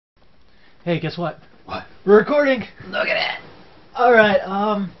Hey, guess what? What? We're recording! Look at it!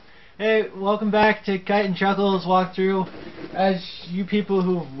 Alright, hey, welcome back to Kyte and Chuckles walkthrough. As you people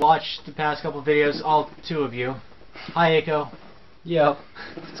who've watched the past couple videos, all two of you. Hi, Aiko. Yo.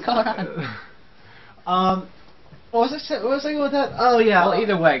 What's going on? What was I going with that? Oh, yeah. Well,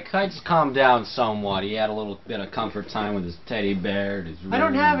 either way, Kyte's calmed down somewhat. He had a little bit of comfort time with his teddy bear at his room. I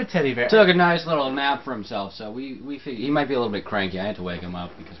don't have a teddy bear. Took a nice little nap for himself, so we figured he might be a little bit cranky. I had to wake him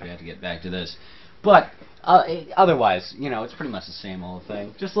up because we had to get back to this. But, otherwise, you know, it's pretty much the same old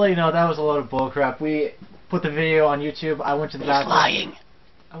thing. Just to let you know, that was a load of bullcrap. We put the video on YouTube. I went to the bathroom. Lying.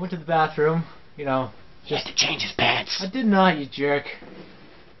 I went to the bathroom, you know. He had to change his pants. I did not, you jerk.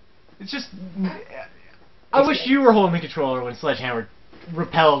 It's just... I wish you were holding the controller when Sledgehammer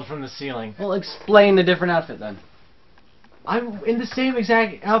repelled from the ceiling. Well, explain the different outfit then. I'm in the same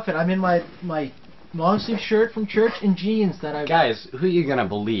exact outfit. I'm in my long sleeve shirt from church and jeans that I... Guys, who are you gonna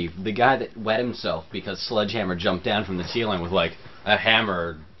believe? The guy that wet himself because Sledgehammer jumped down from the ceiling with like a hammer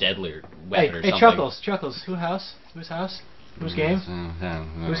or deadly weapon or something. Hey, Chuckles, whose house? Whose house? Whose game?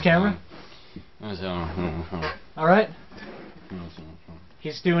 Whose camera? Alright?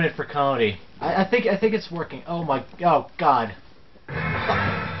 He's doing it for comedy. I think it's working. Oh God.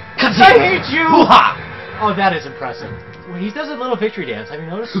 I hate you! Oh, that is impressive. Well, he does a little victory dance. Have you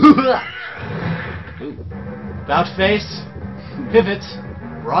noticed? About face, pivot,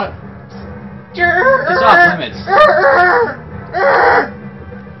 run. It's off limits.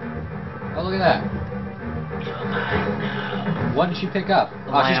 Oh, look at that. What did she pick up?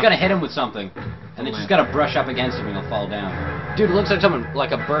 Oh, she's gonna hit him with something. And then she's gotta brush up against him and he'll fall down. Dude, it looks like someone,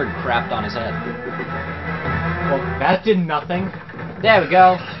 like a bird crapped on his head. Well, that did nothing. There we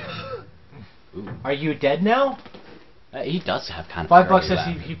go. Ooh. Are you dead now? He does have kind of $5 says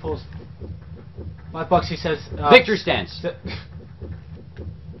he pulls... $5 he says... Victory stance.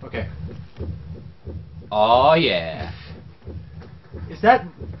 Okay. Oh, yeah. Is that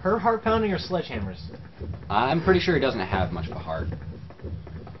her heart pounding or Sledgehammer's? I'm pretty sure he doesn't have much of a heart.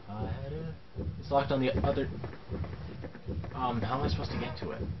 It's locked on the other... how am I supposed to get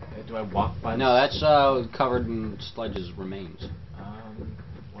to it? Do I walk by No, that's covered in Sledge's remains.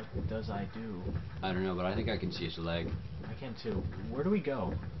 What does I do? I don't know, but I think I can see his leg. I can too. Where do we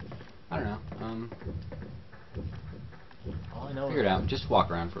go? I don't know. All I know Figure it out. Just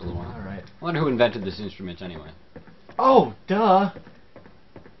walk around for a little while. Alright. I wonder who invented this instrument anyway. Oh, duh!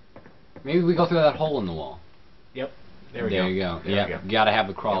 Maybe we go through that hole in the wall. Yep. There we go. There you go. There we go. You gotta have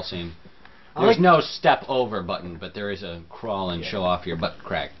the crawl scene. There's no step over button, but there is a crawl and show off your butt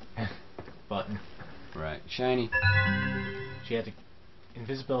crack. Button. Right. Shiny. She had to...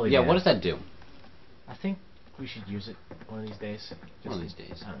 Invisibility. Yeah, what does that do? I think we should use it one of these days. One of these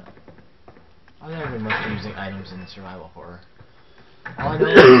days. I don't know. I've never been much for using items in survival horror. All I know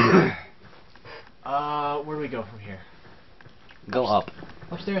where do we go from here? Go up.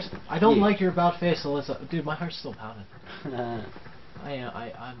 Upstairs. I don't like your about face, Alyssa. Dude, my heart's still pounding.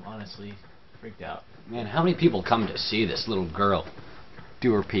 I'm honestly freaked out. Man, how many people come to see this little girl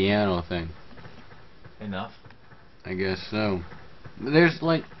do her piano thing? Enough. I guess so. There's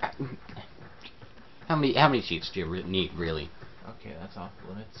like, how many seats do you need really? Okay, that's off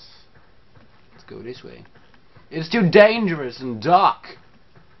limits. Let's go this way. It's too dangerous and dark.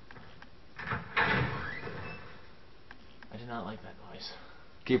 I did not like that noise.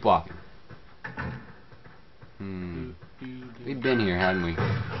 Keep walking. We've been here, haven't we?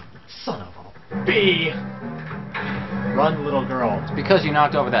 Son of a bee! Run, little girl. It's because you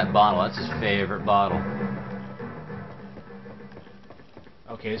knocked over that bottle. That's his favorite bottle.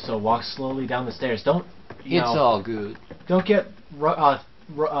 Okay, so walk slowly down the stairs. Don't. It's all good. Don't get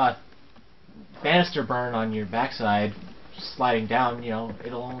banister burn on your backside sliding down. You know,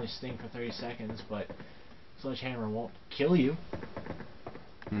 it'll only sting for 30 seconds, but Sledgehammer won't kill you.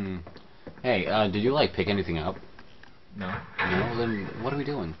 Hey, did you like pick anything up? No. No? Then what are we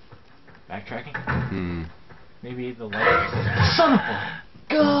doing? Backtracking? Maybe the light. Son of a...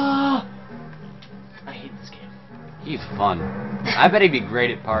 Gah! I hate this game. He's fun. I bet he'd be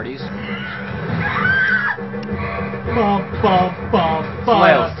great at parties.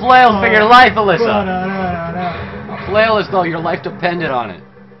 Flail for your life, Alyssa! Flail as though your life depended on it.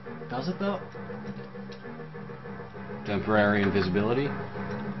 Does it though? Temporary invisibility?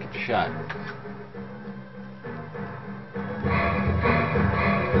 Get shot.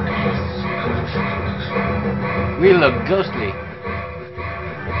 We look ghostly.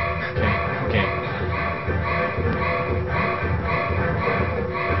 Okay.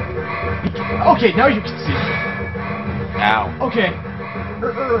 Okay, now you can see. Ow. Okay.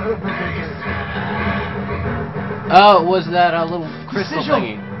 Oh, was that a little crystal Sigil.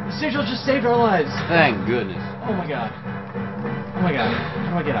 thingy? The sigil just saved our lives. Thank goodness. Oh my god. Oh my god.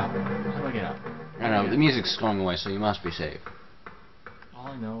 How do I get out? How do I get out? I don't know, the music's going away, so you must be safe. All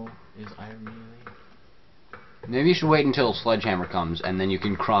I know is I really... Maybe you should wait until Sledgehammer comes, and then you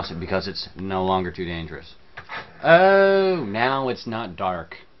can cross it because it's no longer too dangerous. Oh, now it's not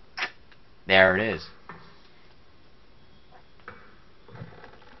dark. There it is.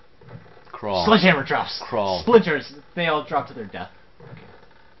 Crawl. Sledgehammer drops. Crawl. Splinters. They all drop to their death. Okay.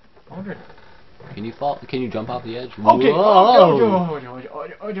 I wonder... Can you fall? Can you jump off the edge? Okay. Whoa.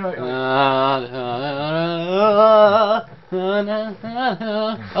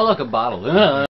 Oh, look, a bottle.